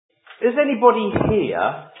Is anybody here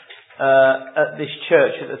at this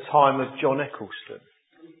church at the time of John Eccleston?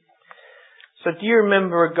 So do you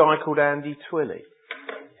remember a guy called Andy Twilley?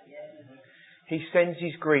 He sends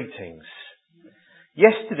his greetings.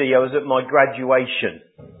 Yesterday I was at my graduation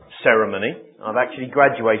ceremony. I've actually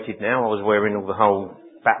graduated now. I was wearing all the whole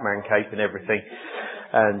Batman cape and everything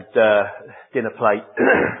and dinner plate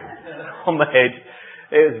on the head.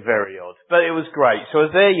 It was very odd, but it was great. So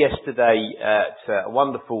I was there yesterday at a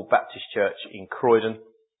wonderful Baptist church in Croydon.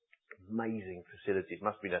 Amazing facilities.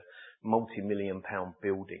 Must have been a multi-million-pound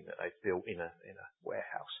building that they've built in a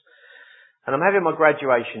warehouse. And I'm having my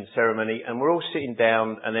graduation ceremony, and we're all sitting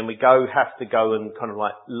down, and then we have to go and kind of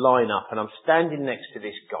like line up. And I'm standing next to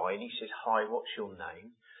this guy, and he says, "Hi, what's your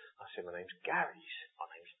name?" I said, "My name's Gary." He said,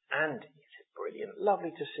 "My name's Andy." Brilliant.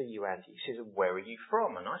 Lovely to see you, Andy. He says, "Where are you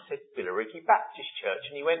from?" And I said, "Billericay Baptist Church."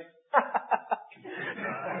 And he went,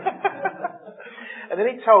 and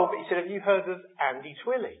then he said, "Have you heard of Andy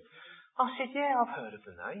Twilley?" I said, "Yeah, I've heard of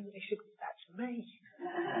the name." He said, "That's me."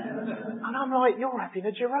 And I'm like, "You're having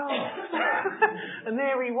a giraffe." And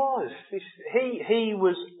there he was. He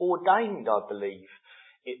was ordained, I believe,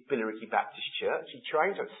 at Billericay Baptist Church. He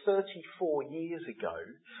trained 34 years ago.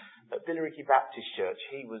 At Billericay Baptist Church,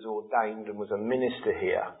 he was ordained and was a minister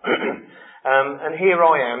here. And here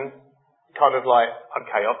I am, kind of like,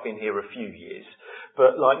 okay, I've been here a few years,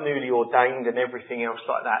 but like newly ordained and everything else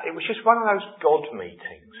like that. It was just one of those God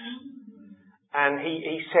meetings. And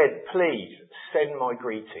he said, "Please send my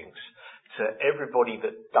greetings to everybody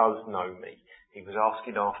that does know me." He was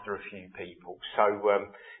asking after a few people. So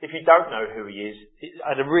if you don't know who he is,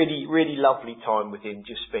 I had a really, really lovely time with him,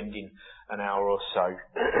 just spending an hour or so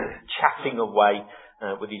chatting away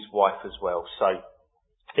with his wife as well. So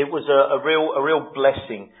it was a real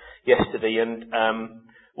blessing yesterday. And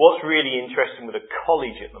what's really interesting with the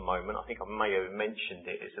college at the moment, I think I may have mentioned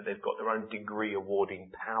it, is that they've got their own degree awarding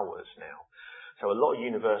powers now. So a lot of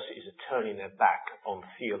universities are turning their back on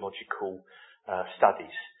theological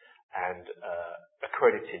studies and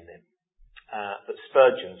accrediting them. But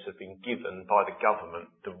Spurgeon's have been given by the government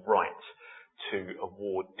the right to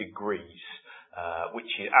award degrees,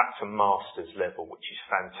 which is at a master's level, which is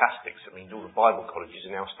fantastic. So it means all the Bible colleges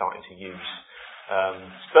are now starting to use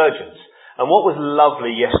Spurgeon's. And what was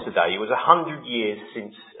lovely yesterday, it was 100 years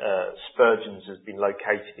since Spurgeon's has been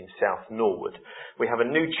located in South Norwood. We have a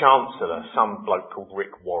new chancellor, some bloke called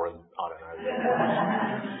Rick Warren, I don't know,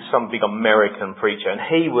 some big American preacher, and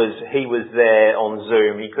he was there on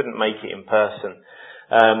Zoom. He couldn't make it in person.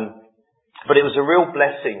 But it was a real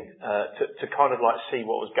blessing to kind of like see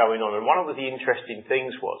what was going on. And one of the interesting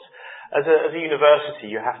things was, as a university,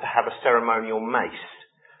 you have to have a ceremonial mace.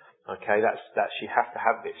 Okay, that's you have to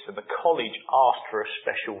have this. So the college asked for a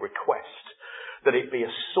special request that it be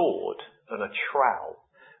a sword and a trowel,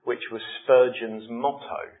 which was Spurgeon's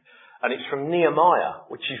motto. And it's from Nehemiah,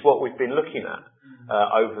 which is what we've been looking at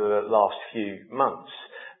over the last few months,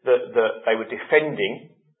 that they were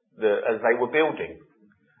defending as they were building.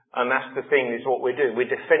 And that's the thing, is what we're doing. We're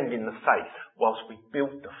defending the faith whilst we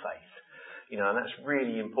build the faith. You know, and that's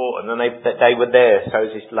really important. And they were there. So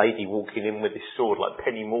was this lady walking in with this sword, like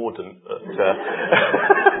Penny Mordaunt.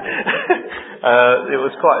 It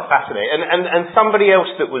was quite fascinating. And somebody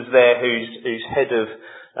else that was there, who's head of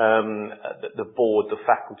the board, the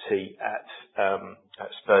faculty at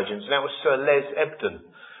Spurgeon's, and that was Sir Les Ebden,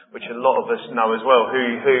 which a lot of us know as well,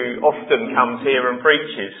 who often comes here and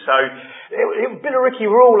preaches. So Billericay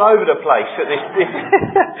were all over the place at this.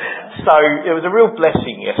 So it was a real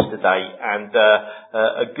blessing yesterday and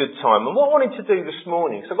a good time. And what I wanted to do this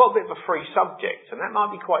morning, so I've got a bit of a free subject, and that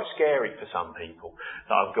might be quite scary for some people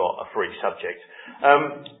that I've got a free subject.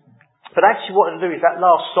 But actually what I'm going to do is that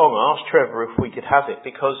last song, I asked Trevor if we could have it,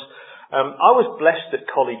 because I was blessed at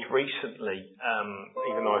college recently,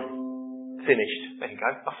 even though I finished. There you go.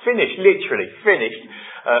 I literally finished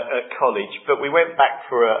at college, but we went back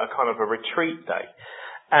for a kind of a retreat day.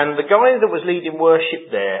 And the guy that was leading worship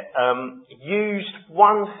there used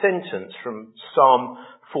one sentence from Psalm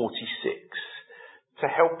 46 to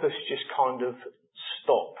help us just kind of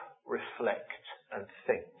stop, reflect and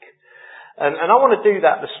think. And I want to do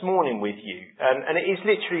that this morning with you. And it is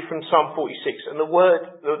literally from Psalm 46. And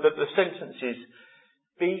the sentence is,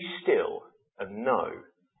 "Be still and know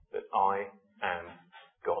that I am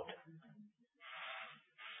God."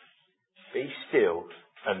 Be still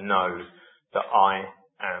and know that I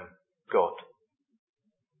am God.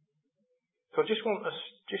 So I just want us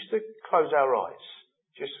just to close our eyes,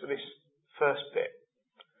 just for this first bit,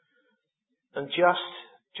 and just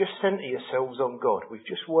centre yourselves on God. We've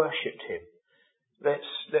just worshipped Him.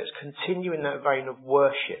 Let's continue in that vein of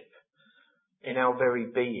worship in our very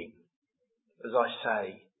being. as I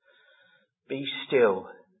say, be still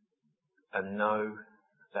and know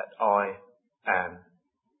that I am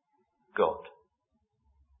God.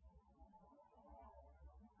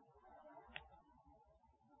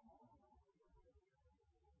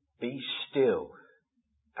 Be still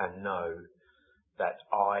and know that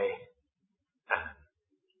I am.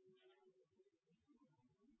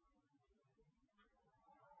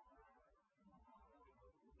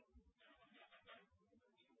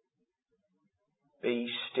 Be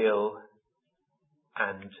still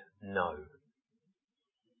and know.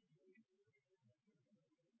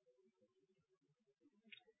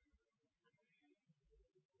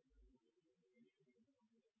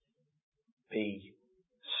 Be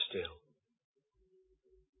still.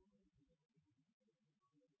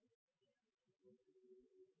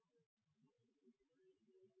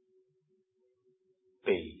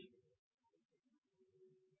 Be.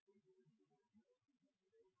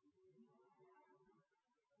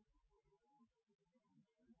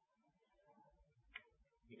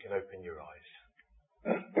 You can open your eyes.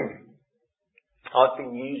 I've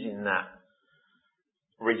been using that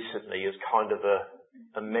recently as kind of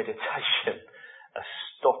a meditation, a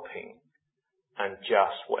stopping and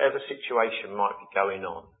just whatever situation might be going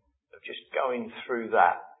on, of just going through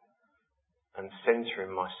that and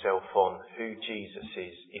centering myself on who Jesus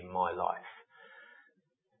is in my life.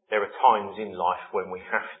 There are times in life when we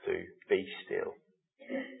have to be still.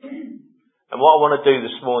 And what I want to do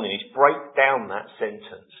this morning is break down that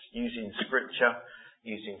sentence using scripture,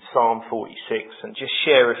 using Psalm 46, and just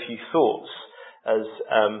share a few thoughts as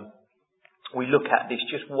we look at this,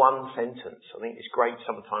 just one sentence. I think it's great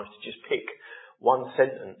sometimes to just pick one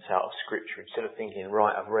sentence out of scripture instead of thinking,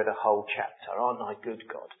 right, I've read a whole chapter, aren't I good,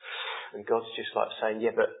 God? And God's just like saying,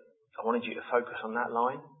 yeah, but I wanted you to focus on that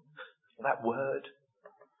line, that word.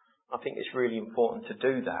 I think it's really important to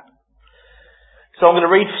do that. So I'm going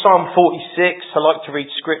to read Psalm 46. I like to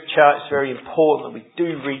read scripture. It's very important that we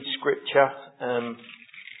do read scripture. And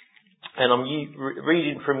I'm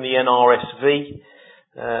reading from the NRSV.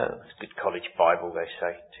 It's a good college Bible, they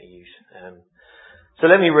say, to use. So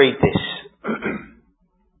let me read this.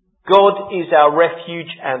 God is our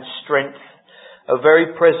refuge and strength, a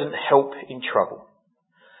very present help in trouble.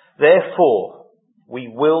 Therefore, we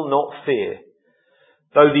will not fear.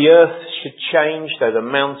 Though the earth should change, though the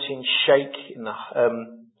mountains shake in the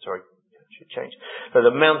though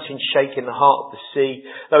the mountains shake in the heart of the sea,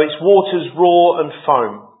 though its waters roar and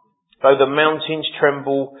foam, though the mountains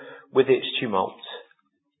tremble with its tumult.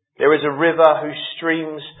 There is a river whose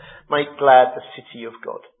streams make glad the city of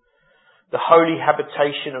God, the holy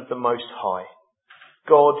habitation of the Most High.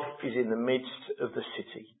 God is in the midst of the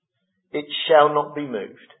city. It shall not be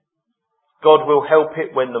moved. God will help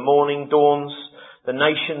it when the morning dawns. The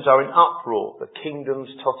nations are in uproar, the kingdoms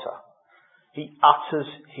totter. He utters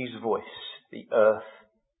his voice, the earth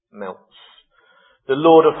melts. The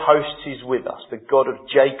Lord of hosts is with us, the God of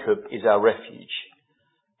Jacob is our refuge.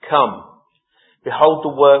 Come, behold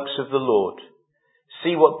the works of the Lord.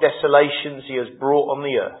 See what desolations he has brought on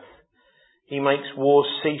the earth. He makes wars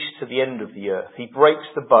cease to the end of the earth. He breaks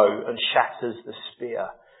the bow and shatters the spear.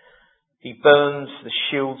 He burns the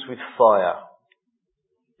shields with fire.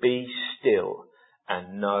 Be still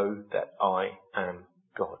and know that I am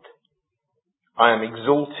God. I am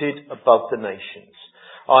exalted above the nations.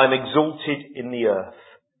 I am exalted in the earth.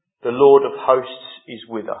 The Lord of hosts is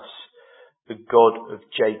with us. The God of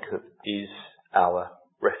Jacob is our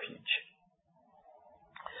refuge.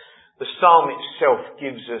 The psalm itself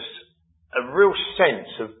gives us a real sense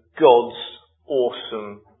of God's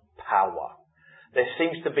awesome power. There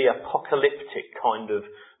seems to be apocalyptic kind of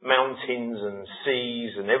mountains and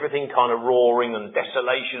seas and everything kind of roaring and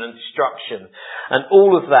desolation and destruction. And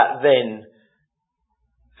all of that then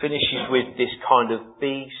finishes with this kind of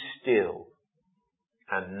be still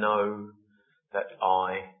and know that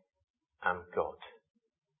I am God.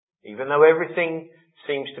 Even though everything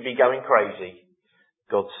seems to be going crazy,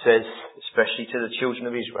 God says, especially to the children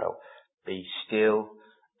of Israel, be still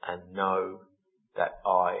and know that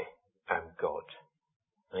I am God.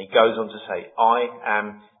 And he goes on to say, I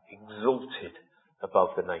am exalted above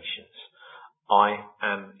the nations. I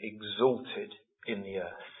am exalted in the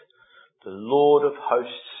earth. The Lord of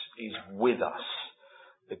hosts is with us.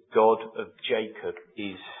 The God of Jacob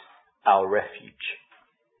is our refuge.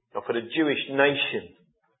 Now for the Jewish nation,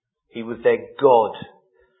 he was their God.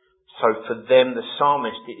 So for them, the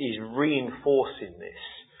psalmist is reinforcing this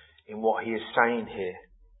in what he is saying here.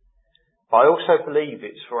 But I also believe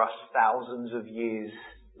it's for us thousands of years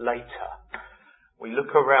later. We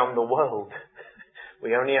look around the world.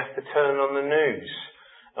 We only have to turn on the news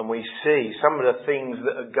and we see some of the things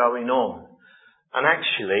that are going on. And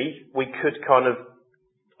actually, we could kind of,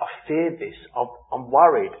 I fear this. I'm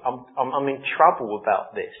worried. I'm in trouble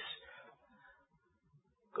about this.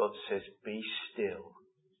 God says, be still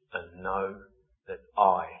and know that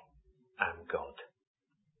I am God.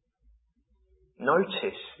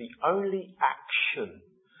 Notice the only action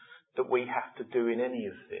that we have to do in any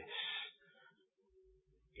of this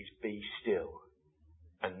is be still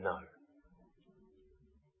and know.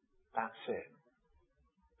 That's it.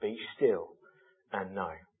 Be still and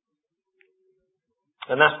know.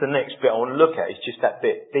 And that's the next bit I want to look at. It's just that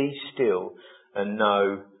bit. Be still and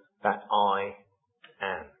know that I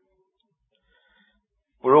am.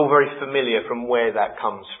 We're all very familiar from where that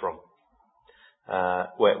comes from.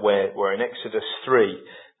 Where in Exodus 3,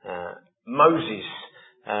 Moses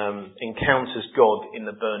encounters God in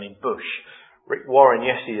the burning bush. Rick Warren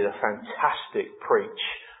yesterday did a fantastic preach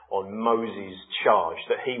on Moses' charge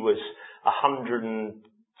that he was 120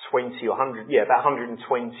 or 100, about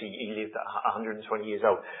 120. He lived at 120 years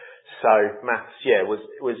old. So maths, there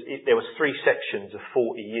was 3 sections of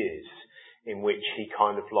 40 years in which he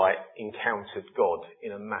kind of like encountered God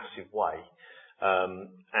in a massive way.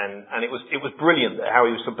 And it was brilliant how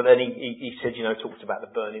he was, but then he said, talked about the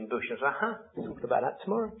burning bush. And I was like, we'll talk about that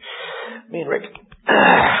tomorrow. Me and Rick.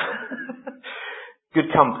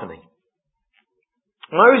 Good company.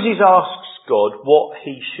 Moses asks God what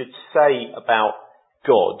he should say about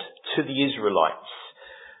God to the Israelites.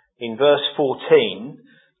 In verse 14,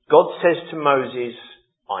 God says to Moses,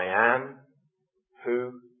 I am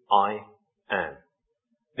who I am.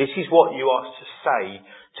 This is what you are to say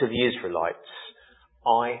to the Israelites.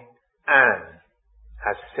 I am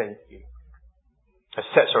has sent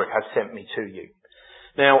me to you.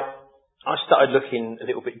 Now, I started looking a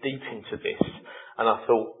little bit deep into this, and I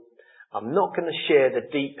thought, I'm not going to share the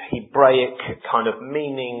deep Hebraic kind of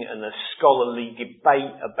meaning and the scholarly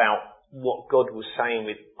debate about what God was saying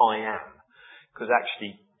with I am, because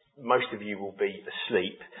actually most of you will be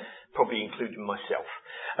asleep, probably including myself.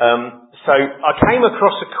 So I came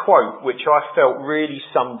across a quote which I felt really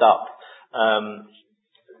summed up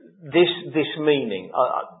this meaning,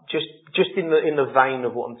 just in the vein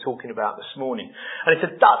of what I'm talking about this morning. And it's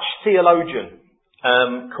a Dutch theologian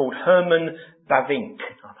called Herman Bavinck.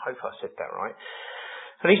 I hope I said that right.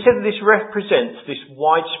 And he said that this represents this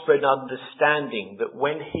widespread understanding that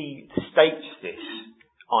when he states this,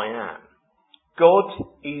 I am, God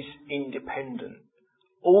is independent,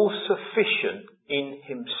 all-sufficient in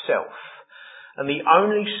himself, and the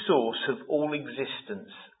only source of all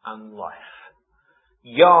existence and life.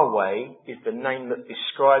 Yahweh is the name that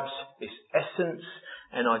describes this essence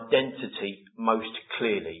and identity most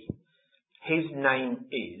clearly. His name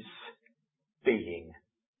is being.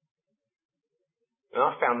 And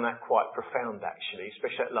I found that quite profound actually,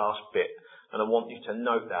 especially that last bit. And I want you to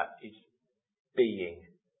note that is being.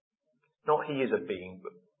 Not he is a being,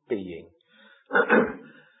 but being.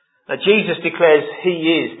 Now Jesus declares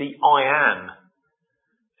he is the I am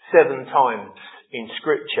 7 times in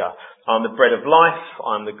Scripture. I am the bread of life,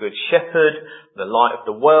 I am the good shepherd, the light of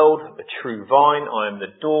the world, the true vine, I am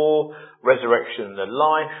the door, resurrection and the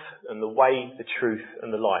life, and the way, the truth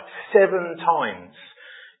and the life. 7 times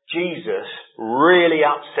Jesus really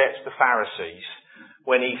upsets the Pharisees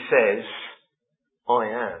when he says, I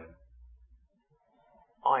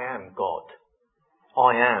am God.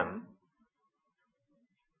 I am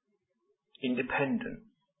independent,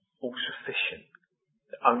 all-sufficient,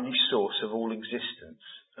 the only source of all existence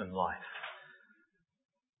and life.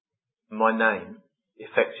 My name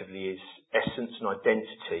effectively is essence and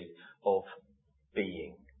identity of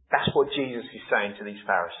being. That's what Jesus is saying to these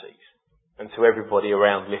Pharisees and to everybody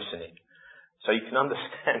around listening. So you can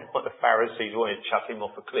understand why the Pharisees wanted to chuck him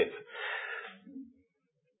off a cliff.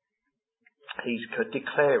 He's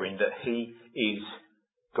declaring that he is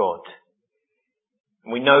God.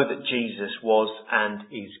 We know that Jesus was and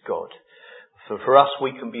is God. So for us,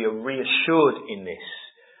 we can be reassured in this.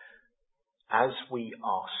 As we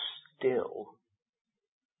are still,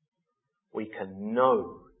 we can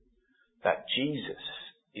know that Jesus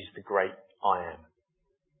is the great I am.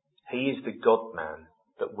 He is the God-man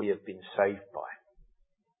that we have been saved by.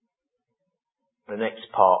 The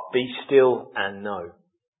next part, be still and know.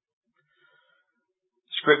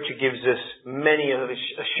 Scripture gives us many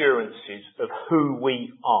assurances of who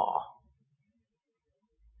we are.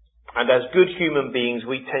 And as good human beings,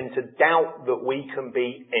 we tend to doubt that we can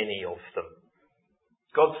be any of them.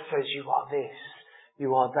 God says, you are this,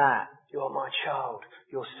 you are that, you are my child,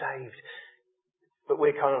 you're saved. But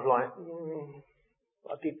we're kind of like,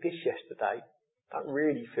 I did this yesterday. I don't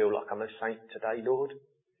really feel like I'm a saint today, Lord.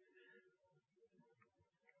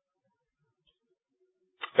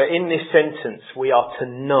 But in this sentence, we are to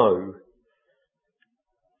know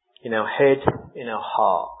in our head, in our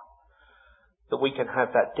heart, that we can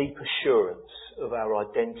have that deep assurance of our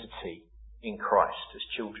identity in Christ as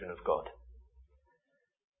children of God.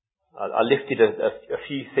 I lifted a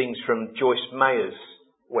few things from Joyce Mayer's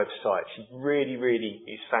website. She really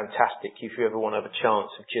is fantastic if you ever want to have a chance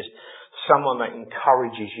of just someone that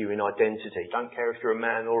encourages you in identity. Don't care if you're a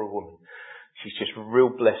man or a woman. She's just a real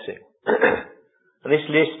blessing. And this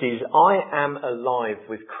list is, I am alive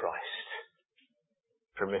with Christ,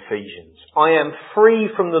 from Ephesians. I am free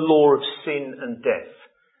from the law of sin and death,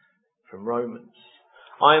 from Romans.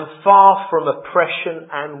 I am far from oppression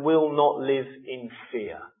and will not live in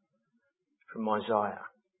fear, from Isaiah.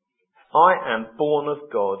 I am born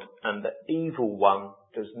of God and the evil one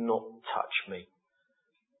does not touch me.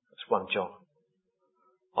 That's 1 John.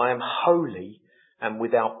 I am holy and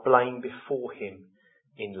without blame before him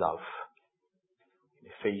in love.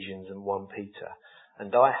 Ephesians and 1 Peter.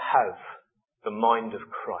 And I have the mind of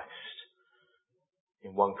Christ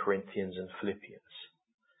in 1 Corinthians and Philippians.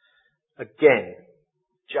 Again,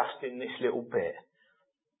 just in this little bit,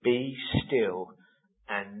 be still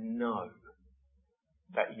and know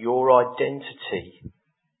that your identity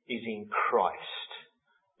is in Christ,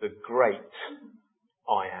 the great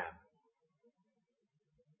I am.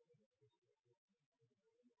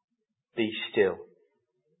 Be still.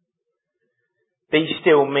 Be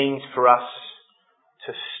still means for us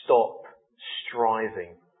to stop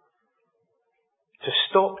striving, to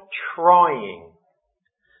stop trying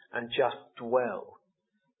and just dwell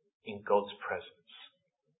in God's presence.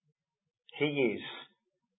 He is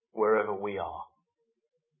wherever we are.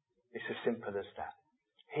 It's as simple as that.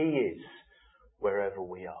 He is wherever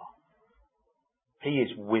we are. He is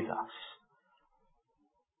with us.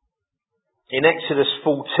 In Exodus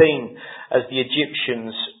 14, as the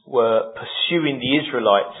Egyptians were pursuing the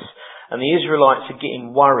Israelites, and the Israelites are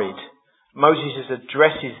getting worried, Moses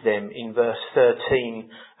addresses them in verse 13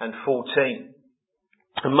 and 14.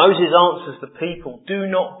 And Moses answers the people, do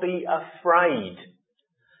not be afraid.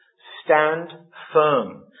 Stand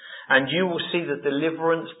firm, and you will see the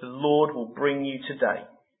deliverance the Lord will bring you today.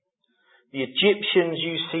 The Egyptians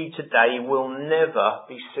you see today will never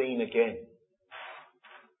be seen again.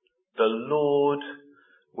 The Lord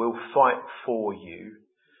will fight for you.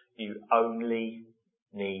 You only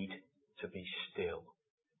need to be still.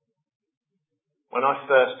 When I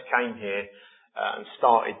first came here and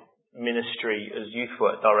started ministry as youth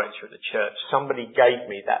work director at the church, somebody gave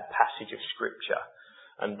me that passage of scripture,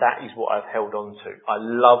 and that is what I've held on to. I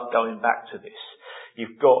love going back to this.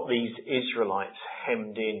 You've got these Israelites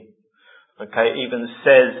hemmed in. Okay, it even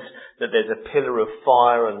says that there's a pillar of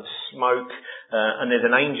fire and smoke, and there's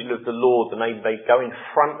an angel of the Lord, and they go in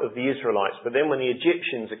front of the Israelites. But then when the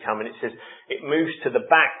Egyptians are coming, it says it moves to the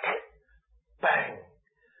back, bang,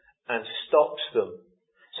 and stops them.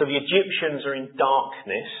 So the Egyptians are in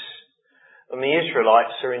darkness, and the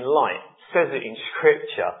Israelites are in light. It says it in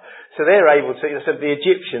Scripture. So they're able to, so the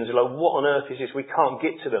Egyptians are like, what on earth is this? We can't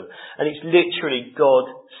get to them. And it's literally God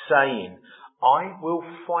saying, I will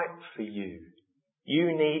fight for you.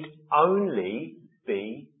 You need only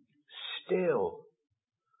be still.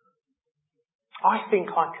 I think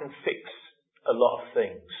I can fix a lot of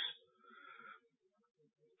things.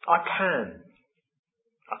 I can.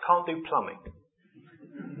 I can't do plumbing.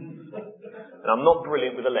 And I'm not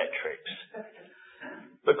brilliant with electrics.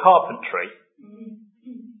 But carpentry.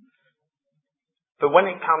 But when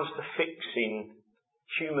it comes to fixing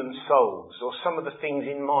human souls or some of the things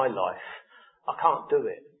in my life, I can't do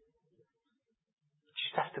it. I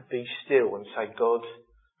just have to be still and say, God,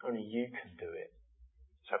 only you can do it.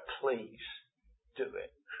 So please do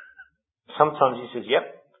it. Sometimes he says,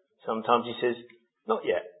 yep. Sometimes he says, not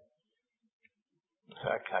yet. I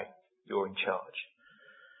say, okay, you're in charge.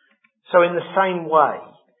 So in the same way,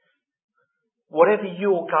 whatever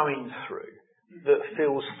you're going through that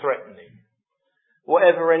feels threatening,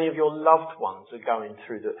 whatever any of your loved ones are going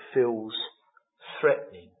through that feels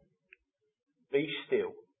threatening, be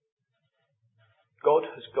still. God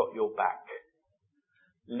has got your back.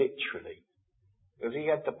 Literally. Because he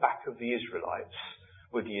had the back of the Israelites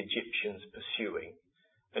with the Egyptians pursuing.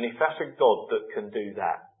 And if that's a God that can do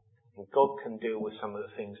that, God can deal with some of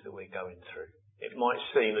the things that we're going through. It might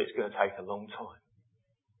seem that it's going to take a long time.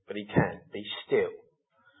 But he can. Be still.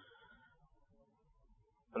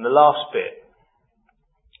 And the last bit.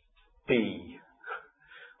 Be.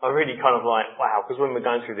 I really kind of like, wow, because when we're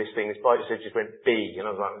going through this thing, this bloke just went be, and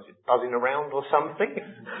I was like, was it buzzing around or something?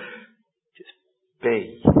 Just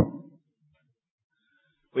be.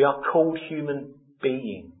 We are called human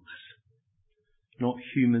beings, not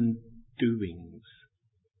human doings.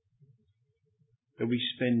 that we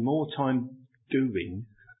spend more time doing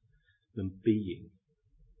than being.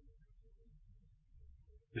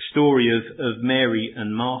 The story of Mary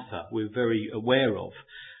and Martha we're very aware of.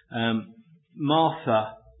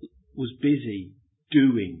 Martha was busy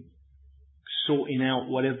doing, sorting out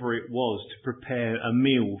whatever it was to prepare a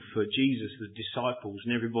meal for Jesus, the disciples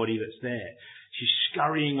and everybody that's there. She's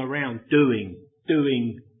scurrying around doing.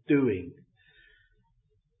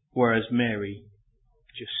 Whereas Mary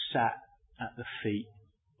just sat at the feet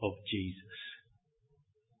of Jesus.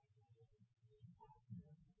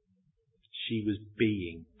 She was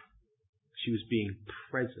being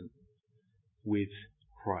present with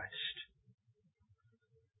Christ.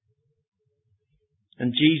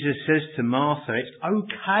 And Jesus says to Martha, it's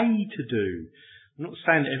okay to do. I'm not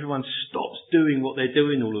saying that everyone stops doing what they're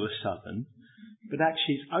doing all of a sudden, but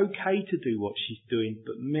actually it's okay to do what she's doing,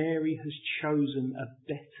 but Mary has chosen a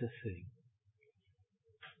better thing.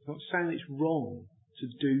 I'm not saying it's wrong to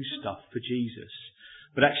do stuff for Jesus,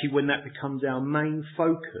 but actually when that becomes our main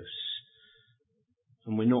focus,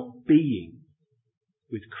 and we're not being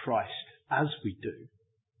with Christ as we do,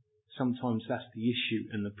 sometimes that's the issue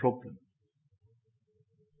and the problem.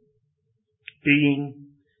 Being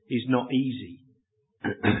is not easy,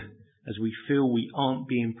 as we feel we aren't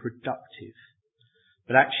being productive.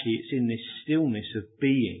 But actually it's in this stillness of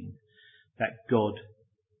being that God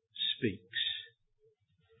speaks.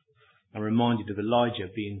 I'm reminded of Elijah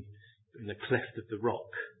being in the cleft of the rock.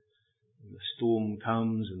 And the storm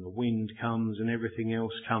comes and the wind comes and everything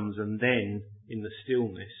else comes, and then in the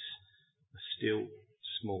stillness, a still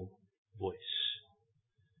small voice.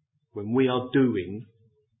 When we are doing,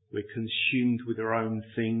 we're consumed with our own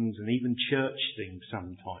things and even church things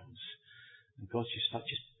sometimes. And God's just like,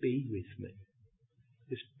 just be with me.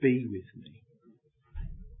 Just be with me.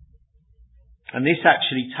 And this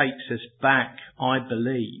actually takes us back, I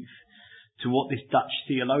believe, to what this Dutch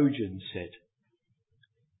theologian said.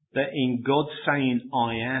 That in God saying,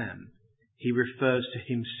 I am, he refers to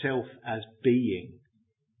himself as being.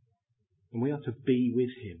 And we are to be with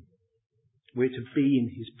him. We're to be in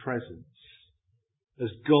his presence. As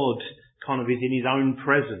God kind of is in his own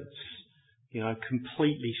presence,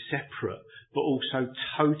 completely separate, but also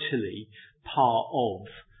totally part of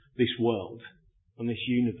this world and this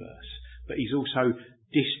universe. But he's also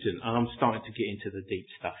distant, and I'm starting to get into the deep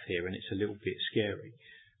stuff here, and it's a little bit scary.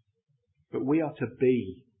 But we are to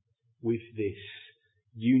be with this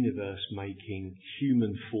universe-making,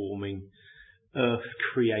 human-forming,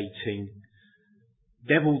 earth-creating,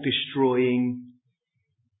 devil-destroying,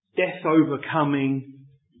 death-overcoming,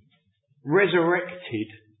 resurrected.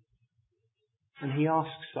 And he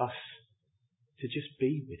asks us to just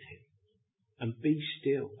be with him and be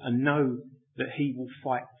still and know that he will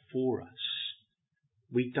fight for us.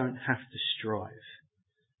 We don't have to strive.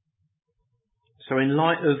 So in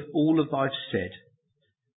light of all of I've said,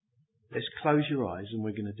 let's close your eyes and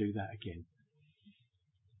we're going to do that again.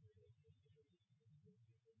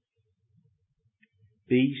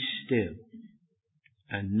 Be still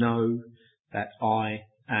and know that I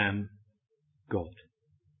am God.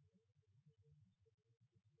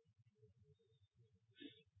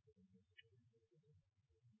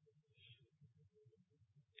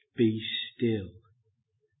 Be still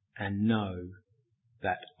and know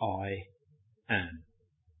that I am.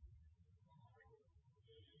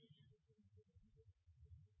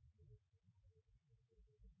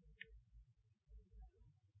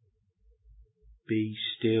 Be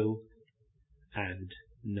still and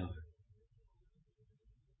know.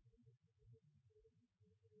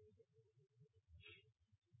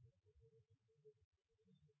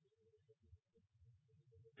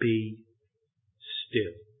 Be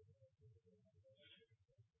still.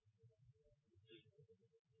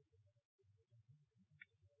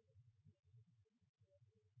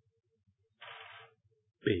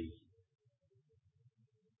 Be.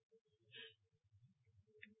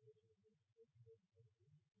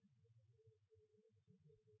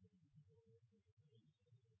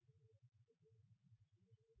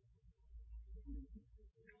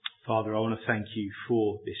 Father, I want to thank you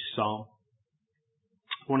for this psalm.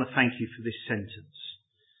 I want to thank you for this sentence.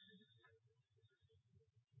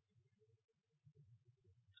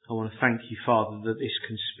 I want to thank you, Father, that this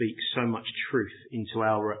can speak so much truth into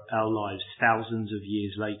our lives thousands of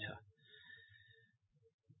years later.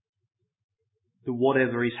 That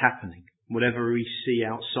whatever is happening, whatever we see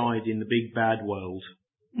outside in the big bad world,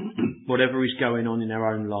 whatever is going on in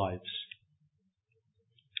our own lives,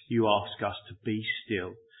 you ask us to be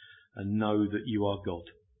still and know that you are God.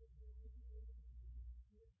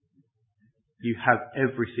 You have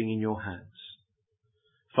everything in your hands.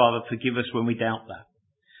 Father, forgive us when we doubt that.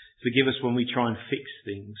 Forgive us when we try and fix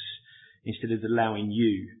things instead of allowing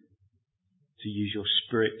you to use your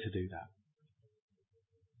Spirit to do that.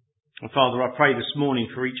 And Father, I pray this morning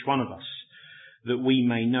for each one of us that we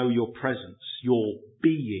may know your presence, your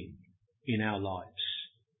being in our lives,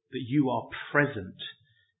 that you are present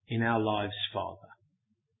in our lives, Father.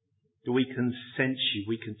 That we can sense you,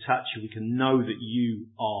 we can touch you, we can know that you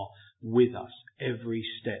are with us every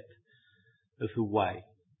step of the way,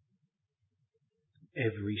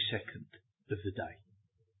 every second of the day.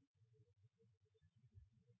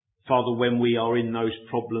 Father, when we are in those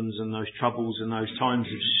problems and those troubles and those times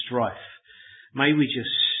of strife, may we just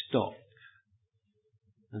stop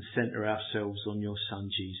and centre ourselves on your Son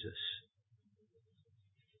Jesus,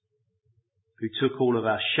 who took all of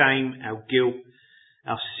our shame, our guilt,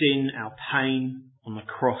 our sin, our pain on the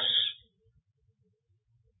cross,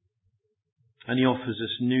 and he offers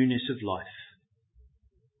us newness of life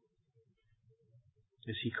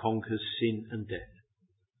as he conquers sin and death.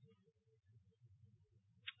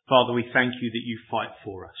 Father, we thank you that you fight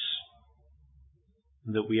for us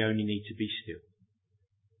and that we only need to be still.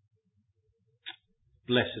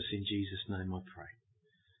 Bless us in Jesus' name, I pray.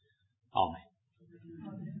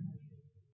 Amen.